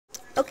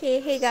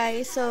Okay, hey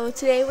guys, so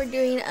today we're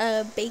doing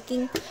a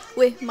baking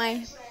with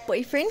my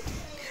boyfriend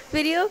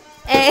video.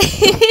 And,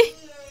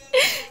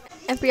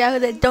 and for y'all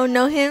that don't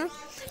know him,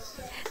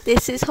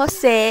 this is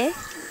Jose.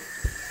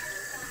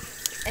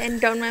 And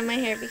don't mind my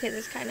hair because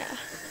it's kind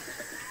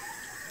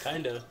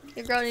of.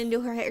 Your girl didn't do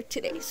her hair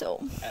today,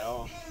 so. At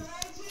all.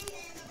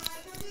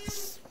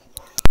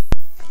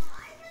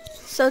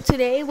 So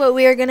today what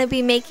we are going to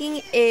be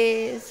making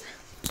is.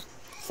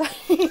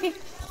 Sorry.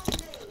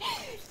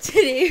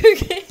 Today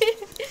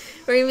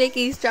we're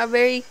making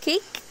strawberry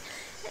cake,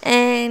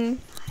 and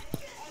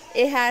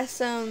it has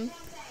some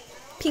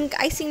pink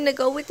icing to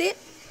go with it.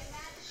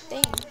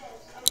 Dang.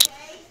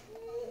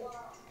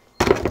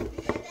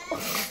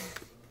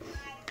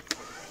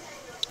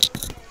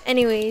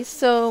 Anyways,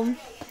 so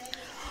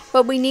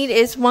what we need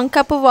is 1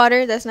 cup of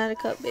water. That's not a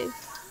cup, babe.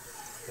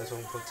 That's why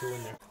we put 2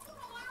 in there.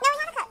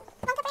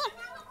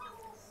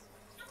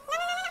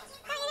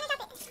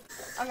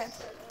 Okay.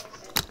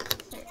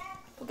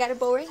 We got a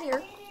bowl right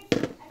here.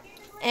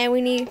 And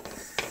we need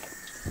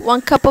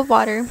 1 cup of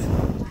water.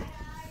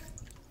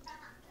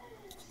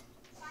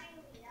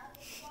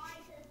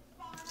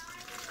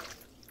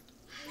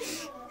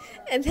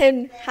 And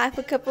then half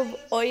a cup of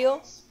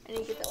oil. I need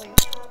to get the oil.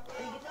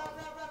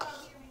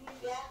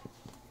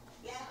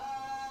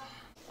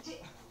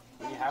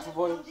 You need half a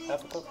boil?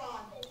 Half a cup?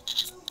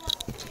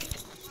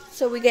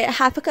 So we get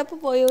half a cup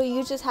of oil.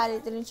 You just had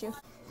it, didn't you?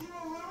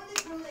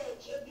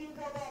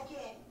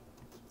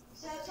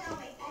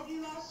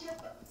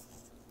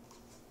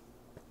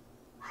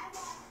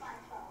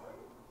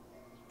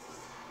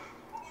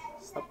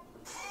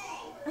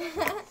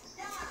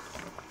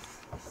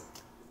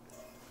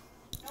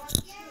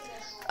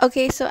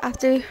 Okay, so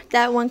after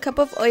that 1 cup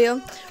of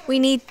oil, we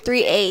need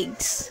 3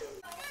 eggs.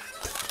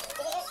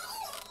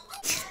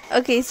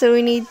 Okay, so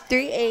we need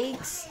 3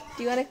 eggs.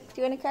 Do you wanna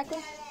crack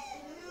one?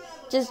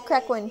 Just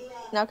crack one.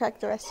 Now crack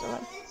the rest of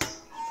one.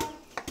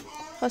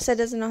 Jose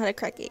doesn't know how to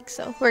crack eggs,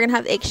 so we're gonna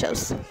have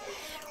eggshells.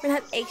 We're gonna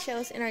have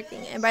eggshells in our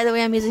thing. And by the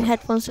way, I'm using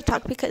headphones to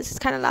talk because it's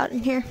kind of loud in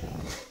here.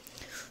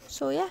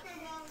 So yeah,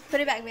 put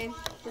it back, babe.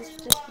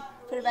 Just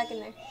put it back in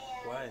there.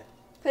 Why?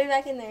 Put it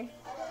back in there.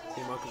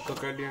 See, I could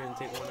cook earlier and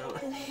take one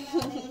out.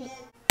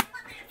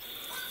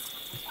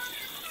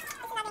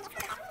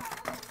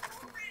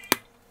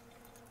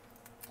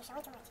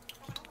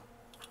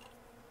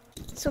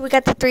 So we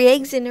got the 3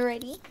 eggs in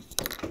already.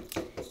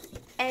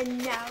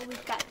 And now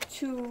we've got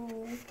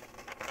to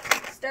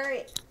stir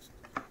it.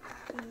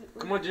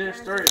 Come on, Jen,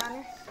 stir it.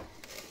 You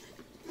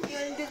want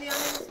to do the honor and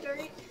stir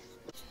it?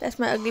 That's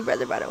my ugly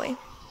brother, by the way.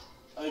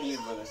 Ugly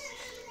brother.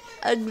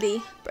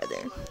 Ugly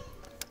brother.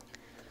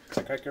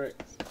 So crack your egg.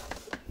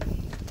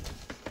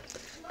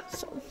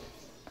 So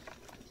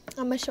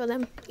I'm gonna show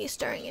them he's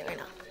stirring it right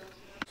now.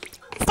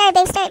 Stir,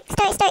 babe, stir.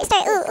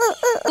 Ooh, ooh, ooh.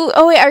 Ooh,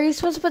 oh wait, are you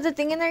supposed to put the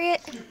thing in there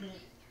yet?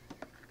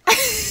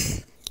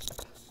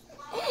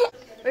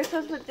 We're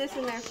supposed to put this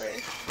in there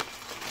first.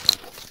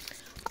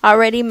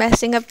 Already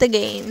messing up the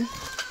game.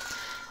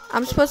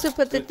 I'm supposed to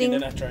put the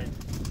thing.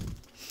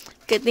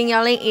 Good thing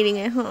y'all ain't eating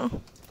it, huh?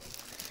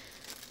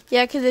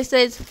 Yeah, because it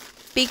says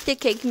bake the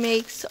cake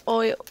mix,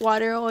 oil,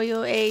 water,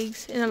 oil,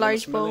 eggs in a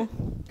large bowl.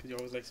 Because you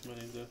always like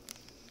smelling the.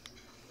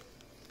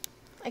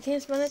 I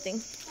can't smell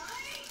nothing.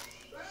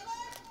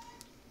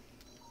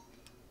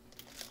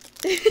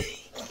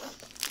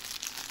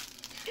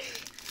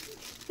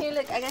 Here,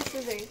 look, I got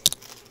scissors.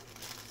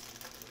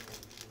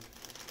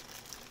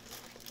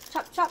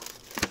 Chop, chop.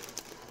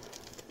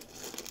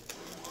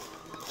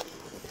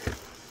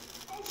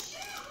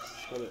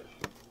 Hold it.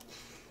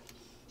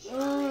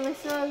 It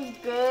smells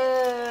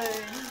good.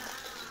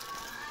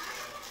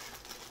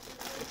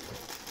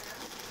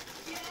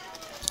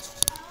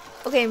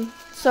 Okay,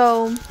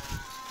 so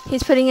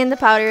he's putting in the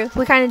powder.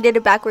 We kind of did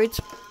it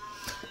backwards.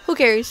 Who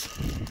cares?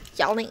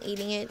 Y'all ain't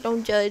eating it.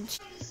 Don't judge.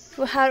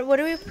 What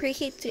do we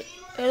preheat to?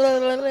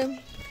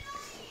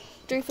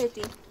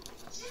 350.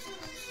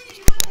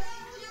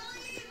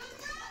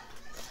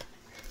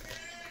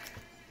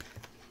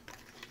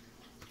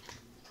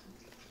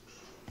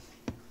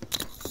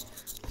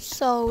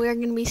 So we're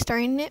gonna be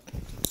stirring it.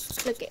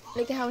 Look at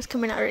how it's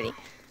coming out already.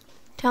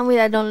 Tell me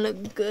that don't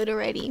look good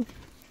already.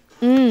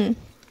 Ooh,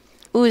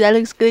 that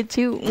looks good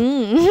too.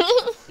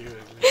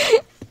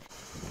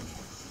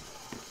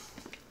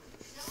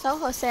 So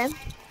Jose,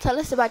 tell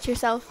us about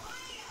yourself.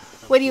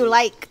 What do you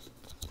like?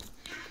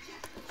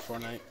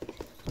 Fortnite.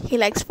 He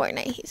likes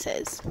Fortnite, he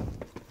says.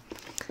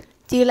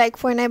 Do you like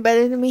Fortnite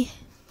better than me?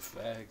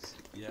 Facts.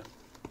 Yeah.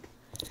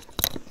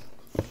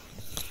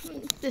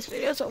 This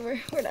video's over.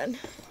 We're done.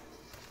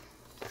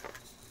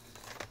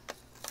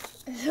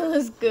 That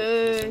was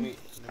good.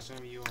 Next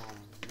time you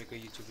make a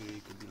YouTube video,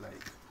 you could be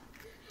like,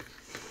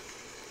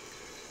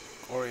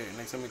 or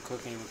next time you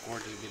cook and you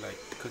record, you be like,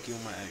 cooking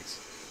with my ex.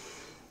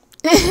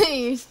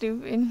 You're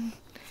stupid.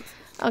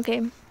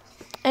 Okay.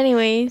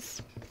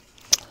 Anyways.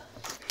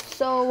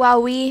 So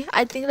while we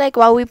put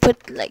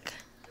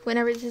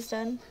whenever this is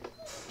done.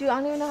 Dude, I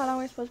don't even know how long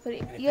we're supposed to put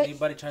it. And if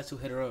anybody tries to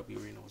hit her up, you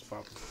already know what's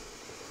popping.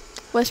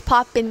 What's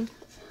poppin'?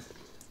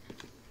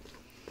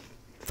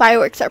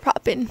 fireworks are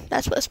popping.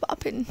 That's what's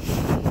popping.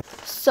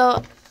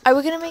 So, are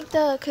we gonna make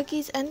the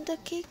cookies and the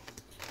cake?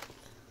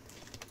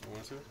 You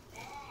want to?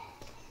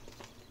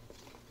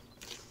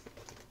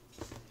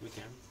 We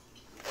can.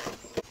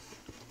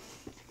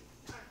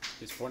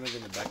 There's Fortnite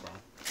in the background.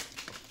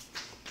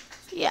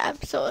 Yeah,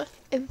 so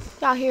if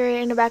y'all hear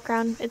it in the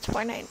background, it's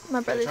Fortnite.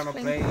 My brother's Trying to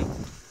playing. play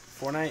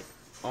Fortnite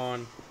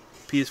on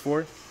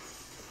PS4.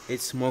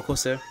 It's Moko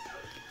Sir.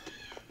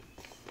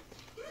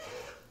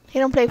 He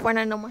don't play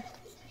Fortnite no more.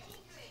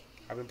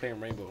 I've been playing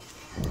Rainbow.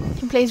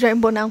 He plays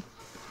Rainbow now.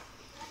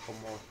 Or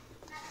more.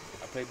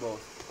 I play both.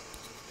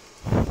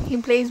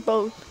 He plays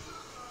both.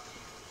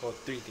 Well,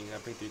 3 things. I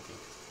play 3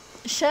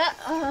 things. Shut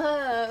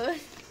up.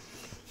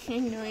 You're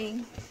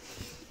annoying.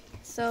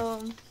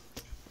 So,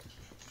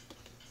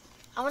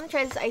 I want to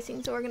try this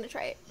icing, so we're going to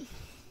try it.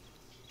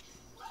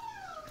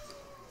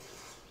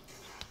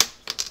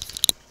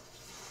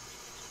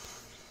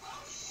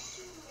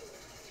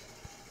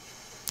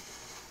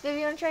 Baby,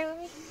 you want to try it with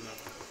me? No.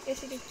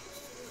 Yes, you do.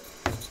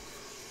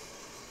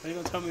 How you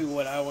gonna tell me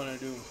what I wanna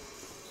do?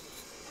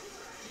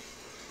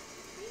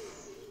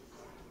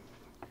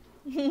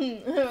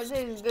 This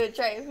is good.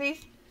 Try it,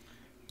 please.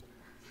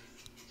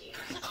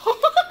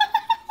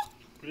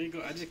 Where you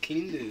go? I just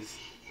cleaned this.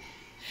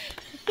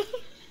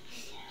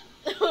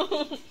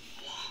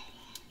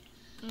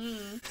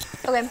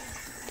 Okay.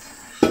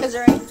 Is it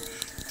right?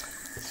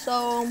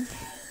 So,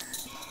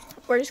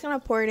 we're just gonna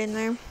pour it in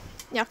there.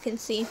 Y'all can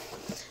see.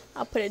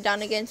 I'll put it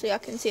down again so y'all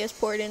can see us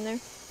pour it in there.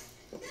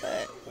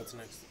 But What's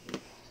next?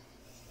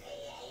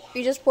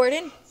 you just pour it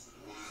in.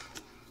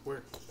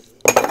 Where?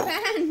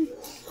 Pan.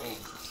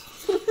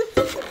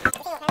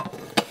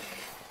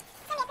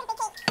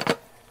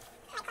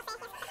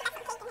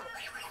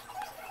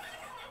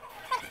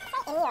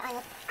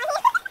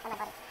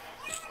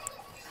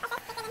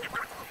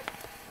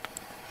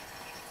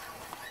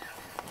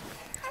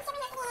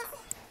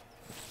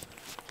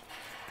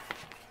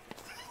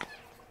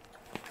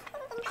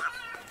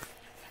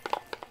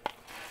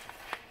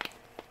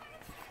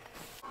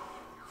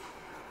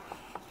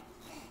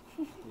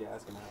 Yeah,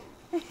 that's gonna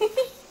happen.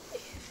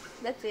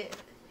 That's it.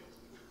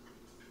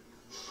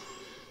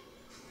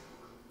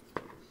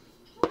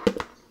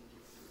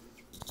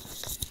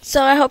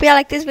 So I hope y'all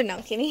like this, but no,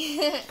 I'm kidding.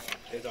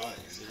 It's all.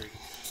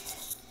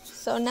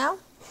 So now,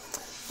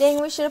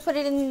 dang, we should have put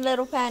it in the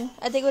little pan.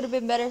 I think it would have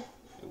been better.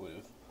 It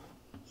would've.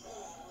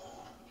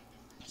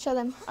 Show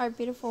them our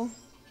beautiful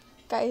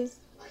guys.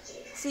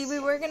 See, we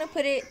were gonna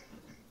put it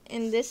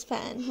in this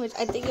pan, which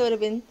I think it would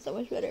have been so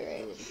much better,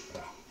 right?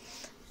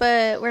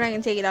 But we're not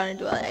gonna take it out and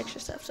do all that extra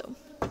stuff. So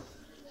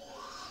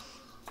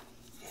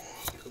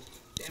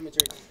Damn it,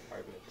 Jerry.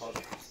 Alright, but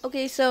pause.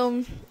 okay,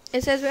 so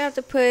it says we have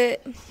to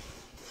put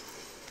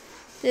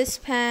this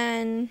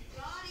pan.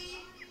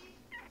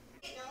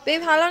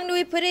 Babe, how long do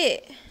we put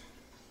it?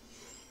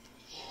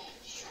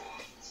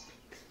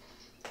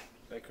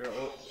 Like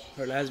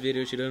her last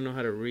video, she doesn't know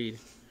how to read.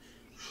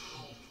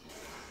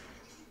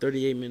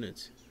 38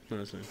 minutes. No,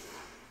 that's not.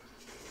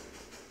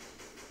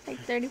 Like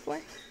 34?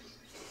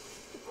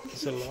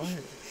 It's a lot.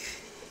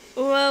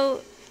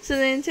 Well, so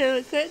then until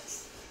it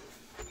cooks,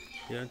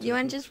 Yeah. you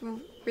want to just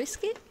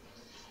risk it?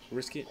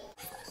 risk it?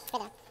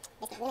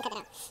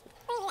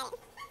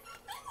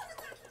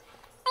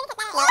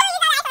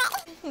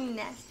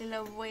 Nasty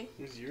little boy.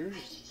 It's yours.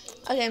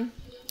 Okay,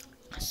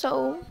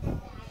 so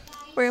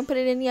we're gonna put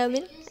it in the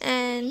oven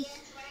and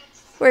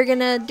we're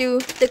gonna do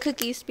the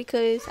cookies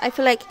because I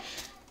feel like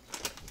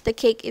the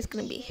cake is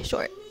gonna be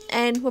short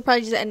and we'll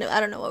probably just end up, I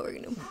don't know what we're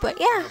gonna do, but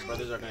yeah. My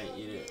brothers are gonna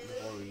eat it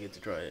before we get to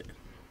try it.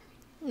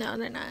 No,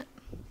 they're not.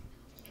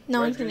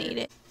 No one's gonna eat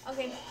it.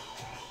 Okay.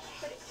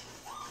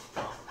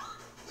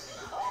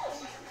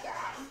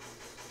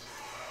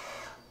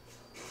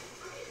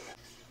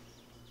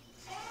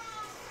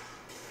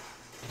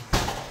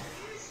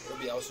 It'll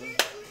be out soon.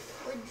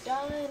 We're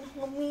done,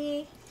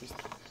 homie.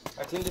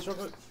 I cleaned this real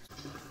quick.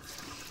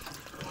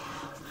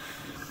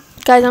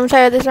 Guys, I'm gonna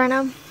try this right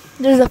now.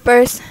 This is the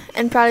first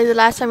and probably the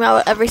last time I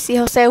will ever see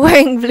Jose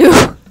wearing blue.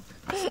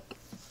 It's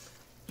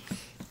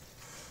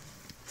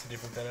a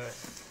different color.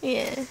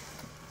 Yeah.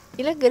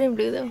 You look good in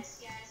blue though.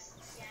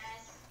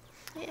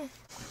 Yeah.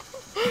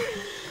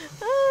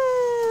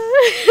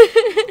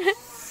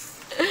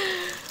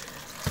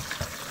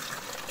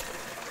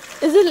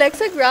 Is it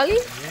Lexa growly? Yeah,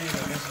 I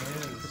guess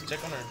it is.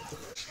 Check on her.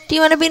 Do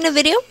you want to be in the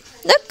video?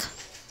 Look.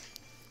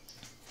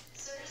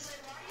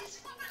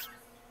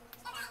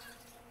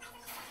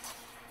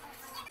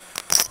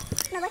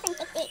 My boyfriend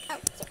thick dick. Oh,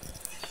 shit.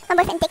 My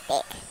boyfriend thick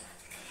dick.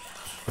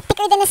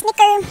 Thicker than a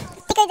Snicker.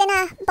 Thicker than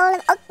a bowl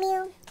of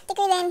oatmeal.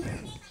 Thicker than...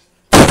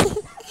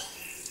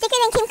 thicker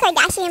than Kim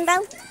Kardashian, bro.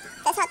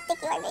 That's how thick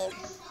you are, babe.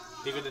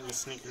 Bigger than the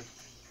sneaker.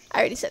 I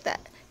already said that.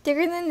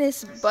 Thicker than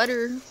this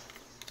butter.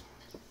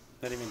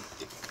 Not even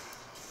thick.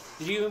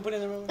 Did you even put it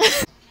in the room?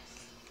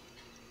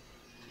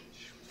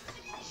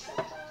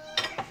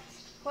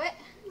 What?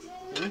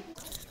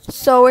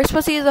 So we're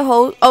supposed to use a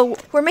whole... Oh,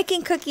 we're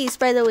making cookies,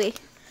 by the way.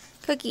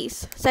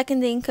 Cookies.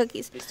 Second thing,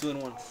 cookies. It's 2 in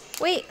 1.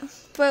 Wait,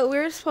 But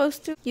we're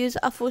supposed to use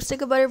a full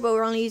stick of butter, but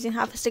we're only using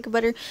half a stick of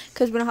butter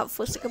because we don't have a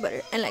full stick of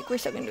butter. And like, we're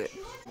still gonna do it.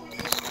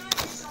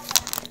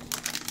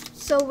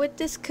 So with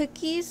this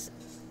cookies,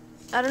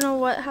 I don't know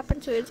what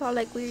happened to it. It's all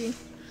like weird.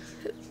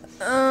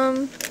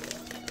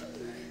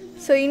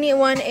 So you need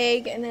 1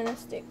 egg and then a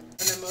stick.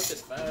 And then melt it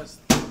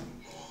fast.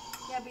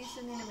 Yeah, but you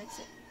still need to mix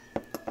it.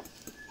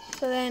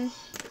 So then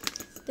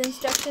the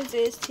instructions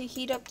is to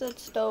heat up the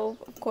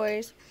stove, of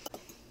course.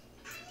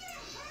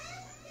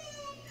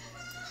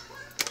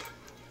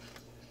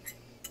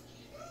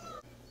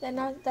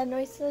 That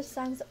noise just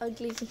sounds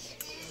ugly.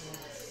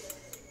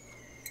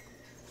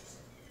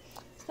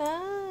 Stop.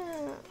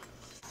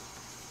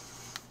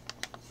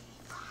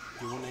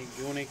 You want egg?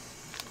 You want egg?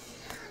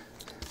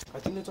 I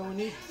think that's all we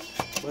need.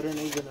 Butter and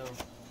egg and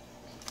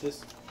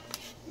this.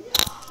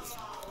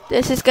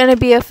 This is gonna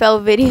be a fail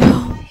video.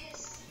 Can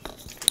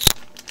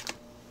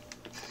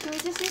we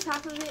just use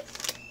half of it?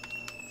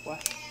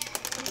 What?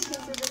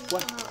 Because it doesn't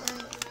What? come out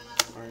right.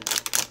 Alright.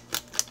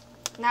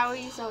 Now we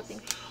use the whole thing.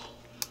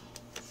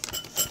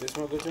 This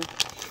one good too?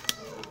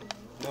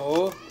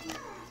 No.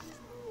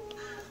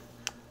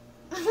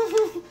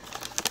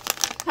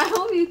 I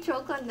hope you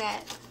choke on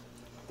that.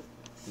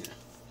 Yeah.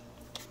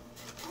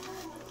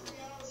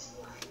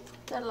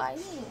 The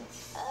lighting.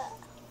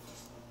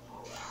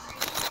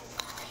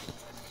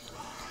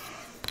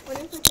 What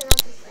if we turn on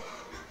this light?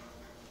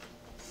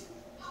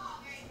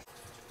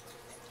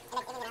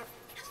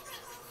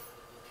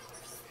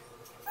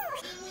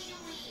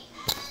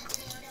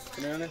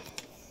 Put it on there.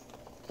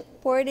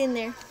 Pour it in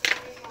there.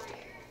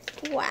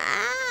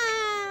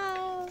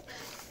 Wow.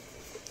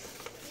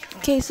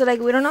 Okay, so like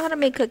we don't know how to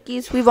make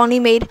cookies. We've only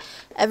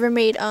ever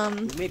made We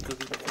made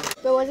cookies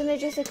before. But wasn't it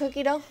just a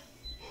cookie dough?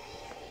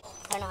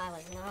 I don't know, I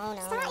was. No.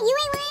 Stop, you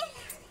ain't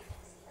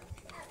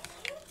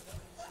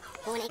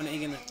one. One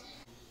egg in there.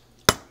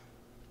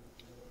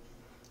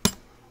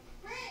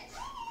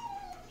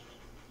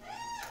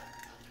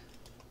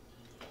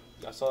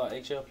 I saw that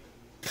eggshell.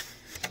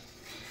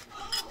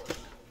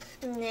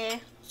 Nah.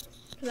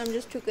 Because I'm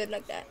just too good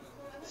like that.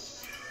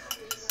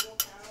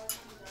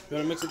 You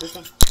want to mix it this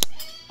time?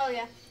 Oh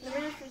yeah. Let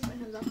me just rinse my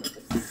hands off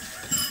with this.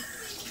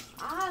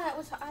 Ah, that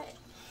was hot.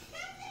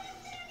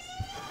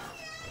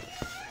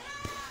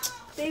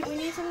 Babe, we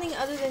need something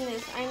other than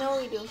this. I know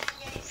we do.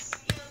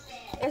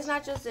 It's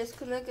not just this.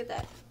 Cause look at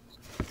that.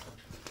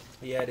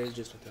 Yeah, it is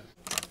just like that.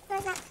 No,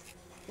 it's not.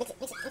 Mix it.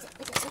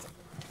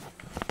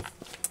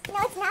 No,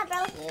 it's not, bro.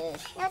 No,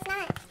 it's not.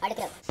 Alright, look it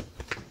up.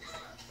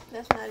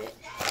 That's not it.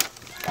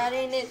 That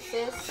ain't it,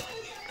 sis.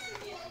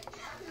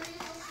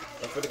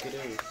 I feel like it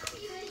is.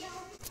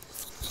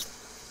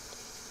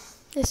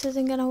 This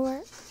isn't gonna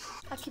work.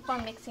 I'll keep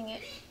on mixing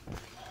it.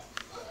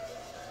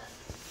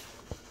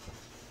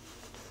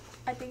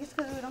 I think it's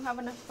because we don't have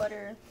enough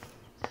butter.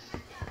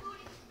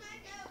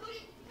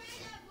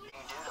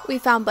 We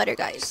found butter,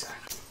 guys.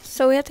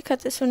 So we have to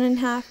cut this one in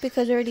half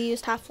because we already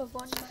used half of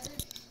one.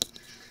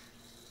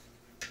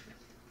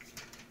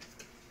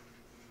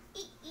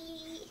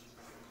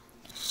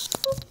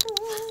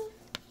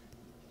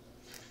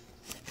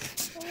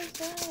 What is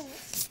that?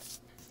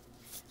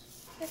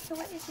 So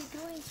what is he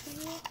doing,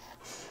 sweetie?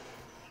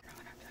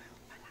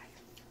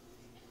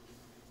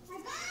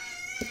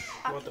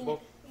 You want the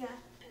bowl? Yeah.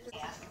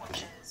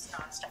 Which is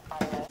non-stick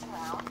butter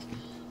around. And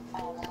then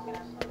I'm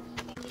gonna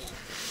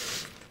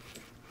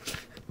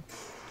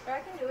Or I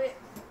can do it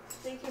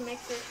so you can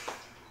mix it.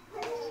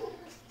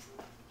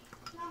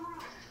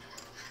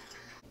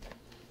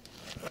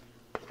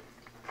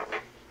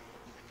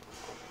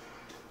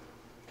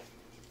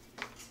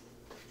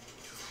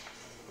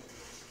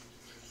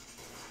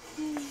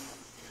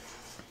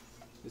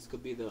 This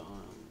could be the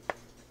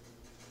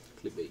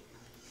clickbait.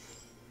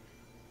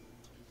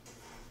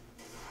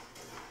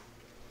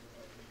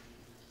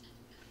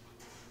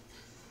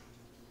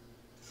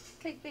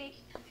 Clickbait.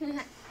 You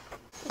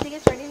think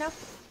it's ready now?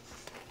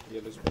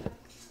 Yeah, this one.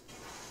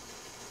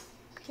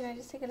 Can I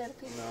just take a little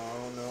piece?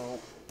 No.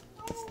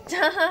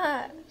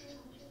 Stop.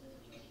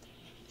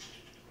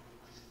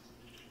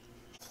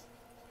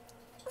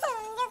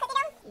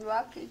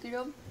 Rock it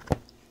up.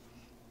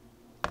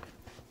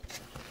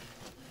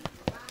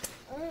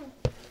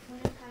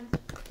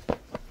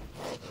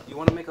 You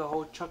want to make a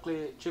whole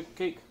chocolate chip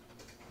cake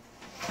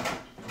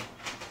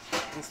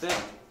instead?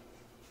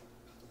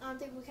 I don't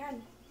think we can.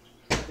 You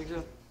don't think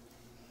so?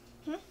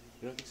 Hmm?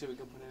 You don't think so? We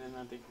can put it in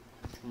nothing.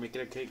 Make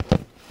it a cake.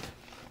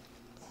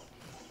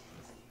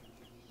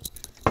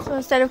 So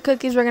instead of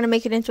cookies, we're gonna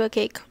make it into a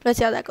cake. Let's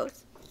see how that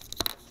goes.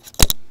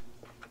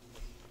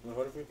 Want to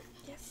hold it for you?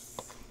 Yes.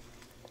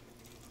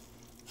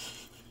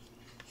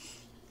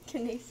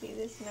 Can they see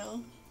this?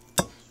 No.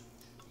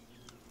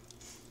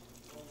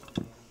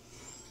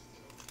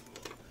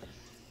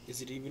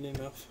 Is it even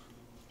enough?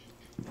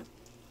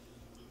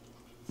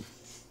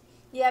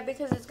 Yeah,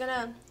 because it's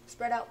gonna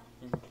spread out.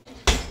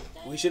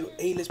 We should.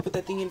 Hey, let's put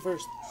that thing in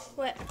first.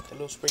 What? That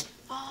little spring.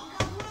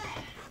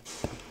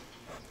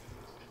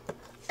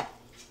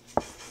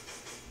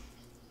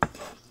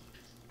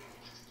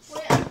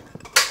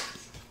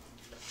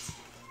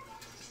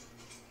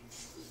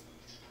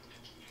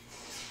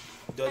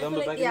 Do I dump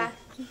it back in yeah.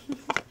 there?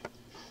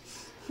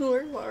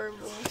 We're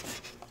horrible.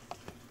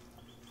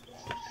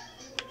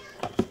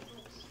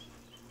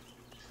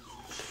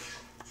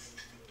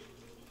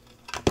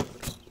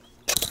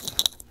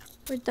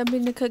 We're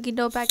dumping the cookie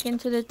dough back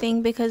into the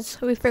thing because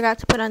we forgot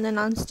to put on the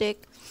nonstick,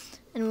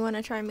 and we want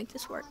to try and make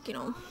this work, you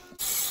know.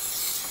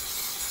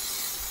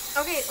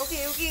 Okay.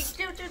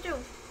 Do.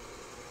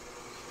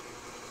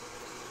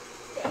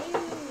 Dang,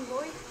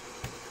 boy.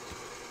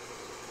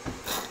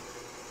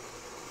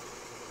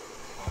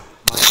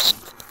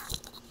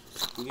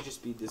 We can just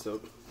speed this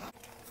up.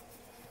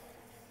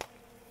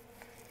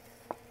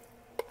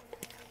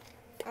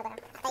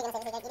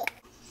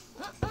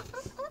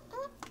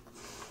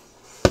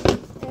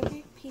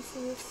 Every piece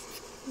of this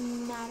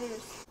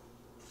matters.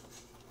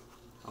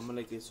 I'm gonna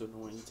like it so no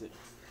one eats it.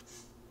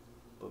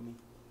 But me.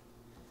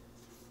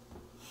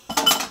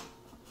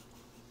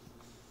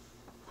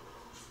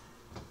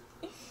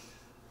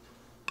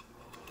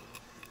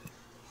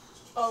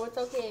 Oh, it's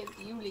okay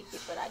if you lick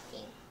it, but I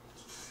can't.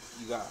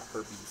 You got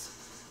herpes.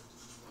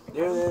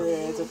 There.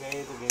 It's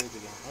okay.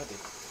 Okay.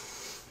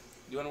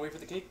 You wanna wait for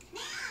the cake?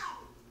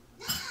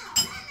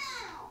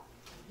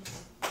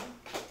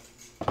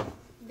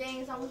 Dang,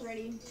 it's almost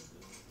ready.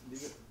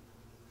 Leave it.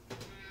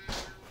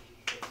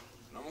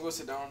 I'm gonna go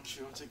sit down.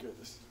 She won't take care of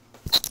this.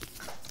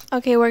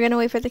 Okay, we're gonna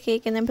wait for the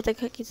cake and then put the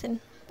cookies in.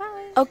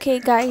 Bye. Okay,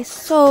 guys,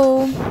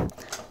 so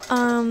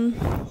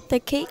the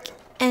cake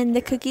and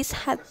the cookies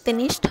have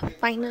finished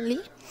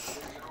finally,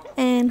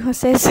 and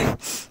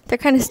Jose's they're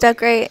kind of stuck,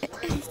 right?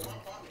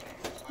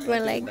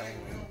 But like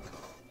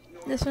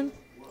this one.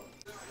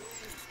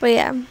 But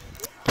yeah,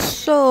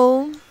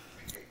 so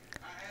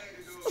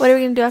what are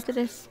we gonna do after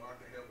this?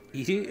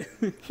 Eat it?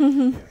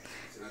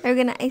 Are we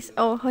gonna ice?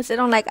 Oh, Jose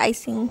don't like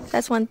icing.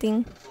 That's one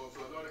thing.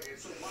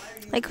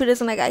 Like, who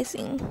doesn't like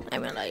icing? I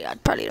mean, like, I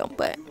probably don't,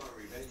 but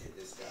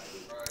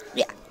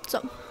yeah.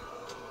 So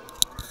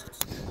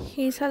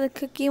here's how the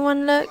cookie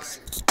one looks.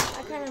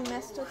 I kind of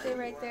messed with it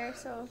right there,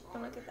 so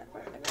don't look at that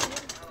part.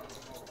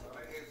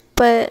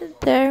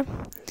 But there, and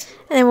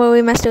then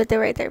we messed with it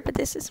right there. But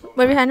this is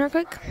wave your hand real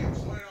quick.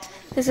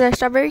 This is our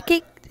strawberry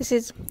cake.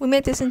 We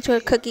made this into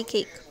a cookie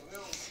cake,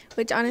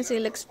 which honestly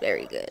looks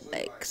very good.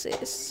 Like,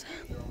 sis,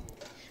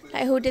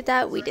 like, who did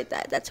that? We did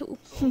that. That's who.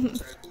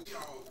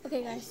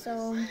 Okay, guys,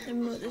 so let me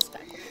move this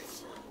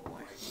backwards.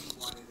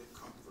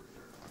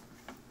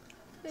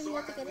 Maybe you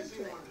have to get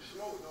into it.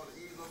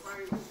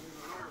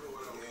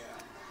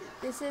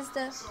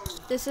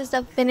 This is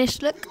the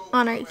finished look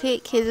on our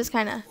cake. His is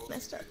kind of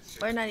messed up,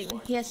 or not even.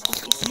 He has 2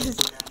 pieces.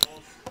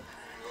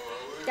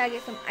 Gotta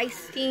get some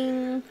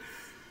icing.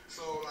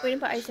 We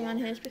didn't put icing on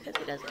his because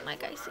he doesn't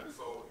like icing.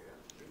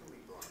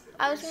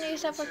 I was gonna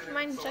use that for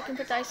mine so I can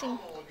put the icing.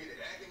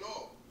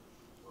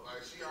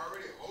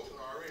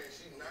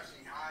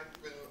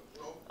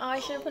 Oh, I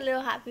should have put a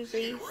little happy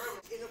face.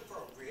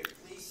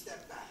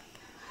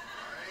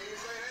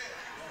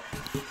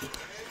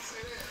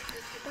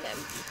 Okay.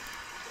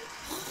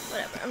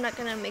 Whatever, I'm not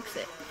gonna mix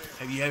it.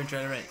 You haven't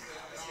tried it right?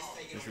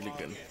 It's really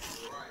good.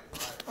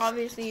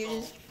 Obviously, you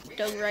just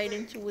dug right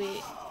into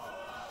it.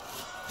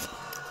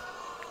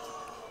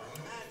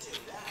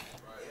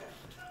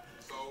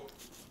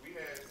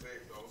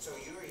 So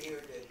you were here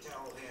to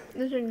tell him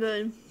This is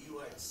good. you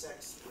had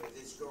sex with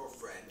his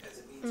girlfriend as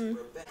a means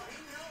of revenge.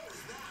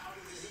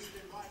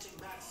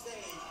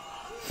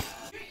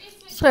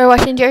 So we're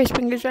watching Jerry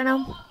Springer's right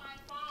now.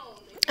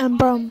 And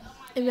bro,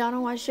 if y'all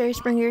don't watch Jerry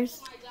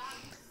Springer's,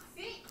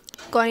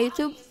 go on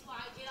YouTube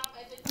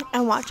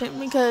and watch it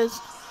because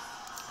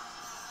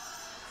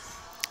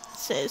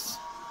sis,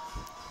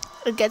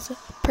 it gets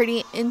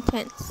pretty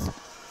intense.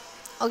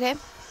 Okay?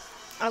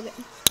 Okay.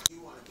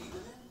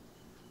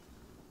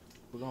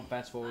 We're gonna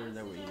fast forward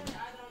that we're eating.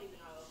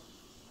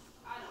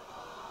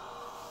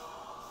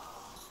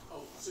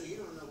 Oh, so you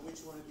don't know which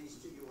one of these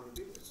two you want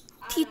to be with?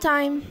 Tea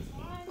time.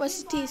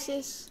 What's the tea,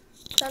 sis?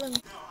 Tell him. No,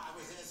 I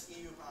was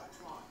asking you about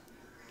Tron.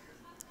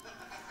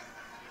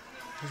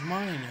 It's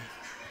mine.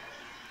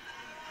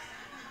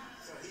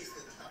 So he's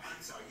the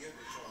I'm sorry, you're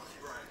the Tron,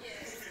 right?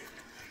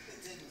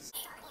 It didn't.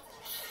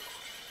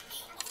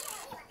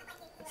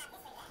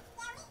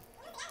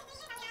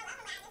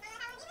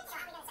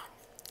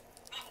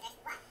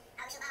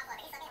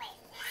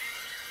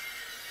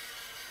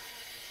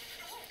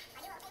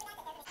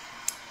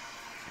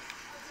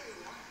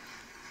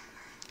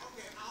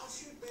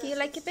 Do you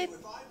like it, babe?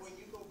 When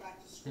you go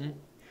back to school.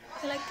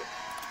 You like it?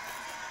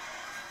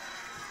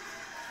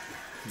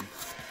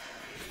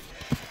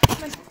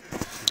 Come on.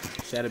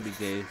 Shadow be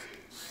gay.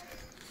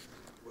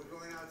 We're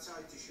going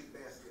outside to shoot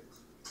baskets.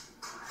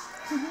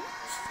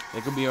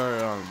 That could be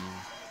our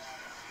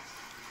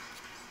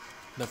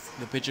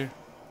the picture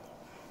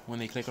when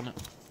they click on it.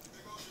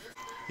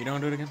 You don't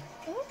do it again?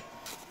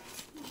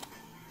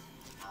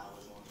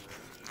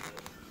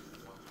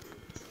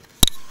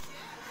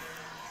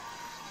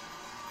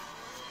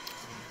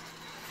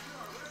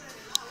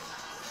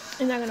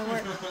 It's not gonna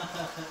work.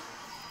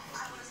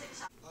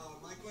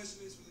 My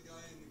question is for the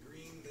guy in the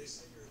green. They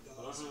say you're a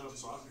dog, so I'm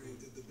just wondering,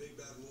 did the big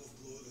bad wolf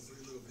blow the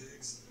 3 little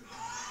pigs?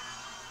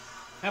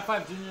 High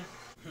five, Junior.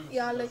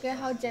 Y'all, look at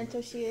how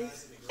gentle she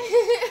is.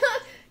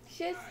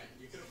 She's,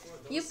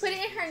 you put it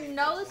in her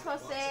nose,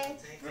 Jose.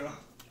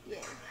 Yeah.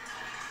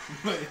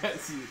 Yeah,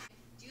 see.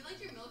 Do you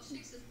like your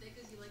milkshakes as thick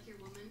as you like your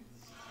woman?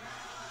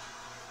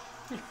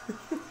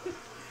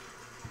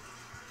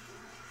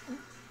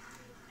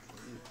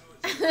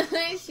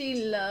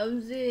 She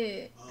loves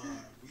it.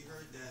 We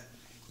heard that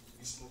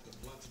you smoked a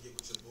blunt to get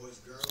with your boy's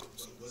girl,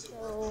 but was it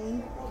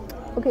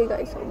Okay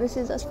guys, so this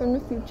is us from the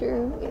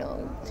future. You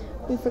know,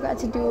 we forgot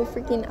to do a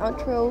freaking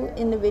outro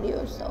in the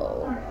video,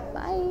 so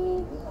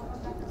bye.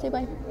 Say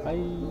bye.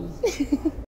 Bye.